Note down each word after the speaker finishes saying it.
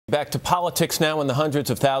Back to politics now, and the hundreds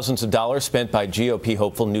of thousands of dollars spent by GOP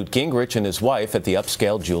hopeful Newt Gingrich and his wife at the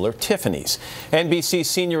upscale jeweler Tiffany's. NBC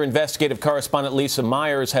senior investigative correspondent Lisa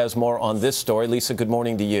Myers has more on this story. Lisa, good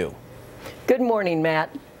morning to you. Good morning,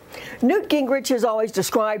 Matt. Newt Gingrich has always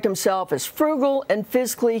described himself as frugal and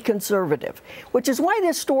fiscally conservative, which is why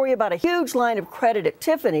this story about a huge line of credit at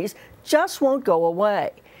Tiffany's just won't go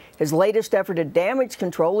away. His latest effort at damage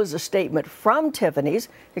control is a statement from Tiffany's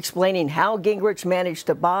explaining how Gingrich managed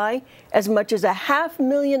to buy as much as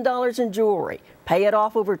 $500,000 in jewelry, pay it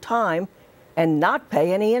off over time, and not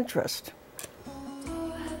pay any interest.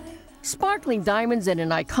 Sparkling diamonds in an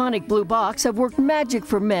iconic blue box have worked magic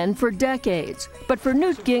for men for decades. But for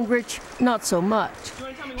Newt Gingrich, not so much.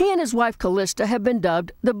 He and his wife Callista have been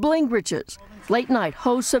dubbed the Blingriches. Late-night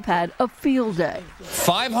hosts have had a field day.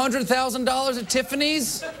 $500,000 at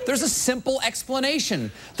Tiffany's? There's a simple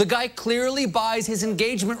explanation. The guy clearly buys his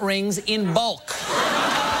engagement rings in bulk.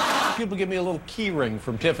 People give me a little key ring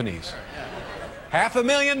from Tiffany's.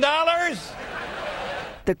 $500,000?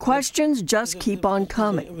 The questions just keep on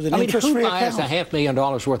coming. I mean, who buys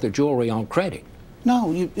 $500,000 worth of jewelry on credit?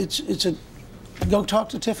 No, go talk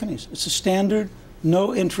to Tiffany's. It's a standard,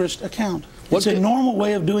 no-interest account. It's a normal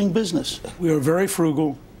way of doing business. We are very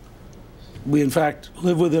frugal. We, in fact,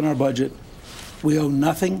 live within our budget. We owe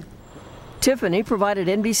nothing. Tiffany provided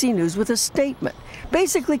NBC News with a statement,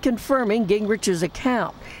 basically confirming Gingrich's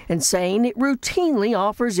account and saying it routinely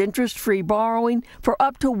offers interest-free borrowing for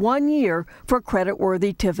up to 1 year for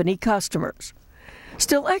credit-worthy Tiffany customers.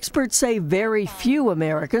 Still, experts say very few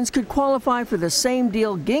Americans could qualify for the same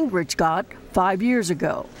deal Gingrich got 5 years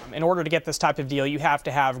ago. In order to get this type of deal, you have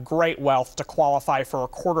to have great wealth to qualify for a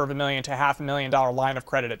 $250,000 to $500,000 line of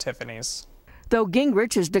credit at Tiffany's. Though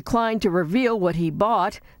Gingrich has declined to reveal what he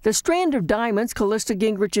bought, the strand of diamonds Callista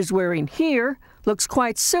Gingrich is wearing here looks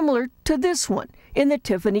quite similar to this one in the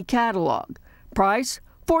Tiffany catalog. Price,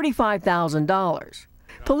 $45,000.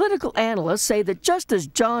 Political analysts say that just as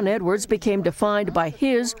John Edwards became defined by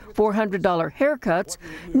his $400 haircuts,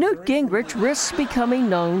 Newt Gingrich risks becoming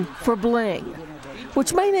known for bling,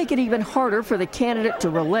 which may make it even harder for the candidate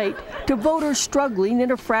to relate to voters struggling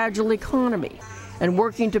in a fragile economy and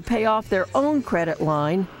working to pay off their own credit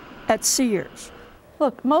line at Sears.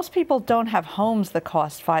 Look, most people don't have homes that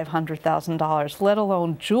cost $500,000, let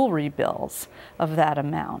alone jewelry bills of that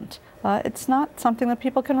amount. It's not something that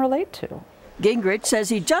people can relate to. Gingrich says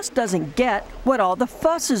he just doesn't get what all the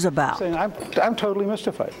fuss is about. I'm totally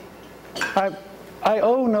mystified. I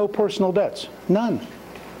owe no personal debts, none.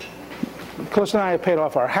 Callista and I have paid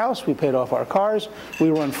off our house, we paid off our cars,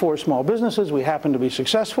 we run 4 small businesses, we happen to be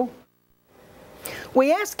successful.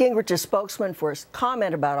 We asked Gingrich's spokesman for his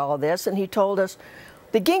comment about all this, and he told us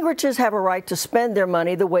the Gingriches have a right to spend their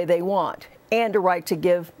money the way they want and a right to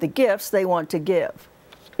give the gifts they want to give.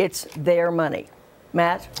 It's their money.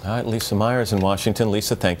 Matt? All right, Lisa Myers in Washington.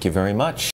 Lisa, thank you very much.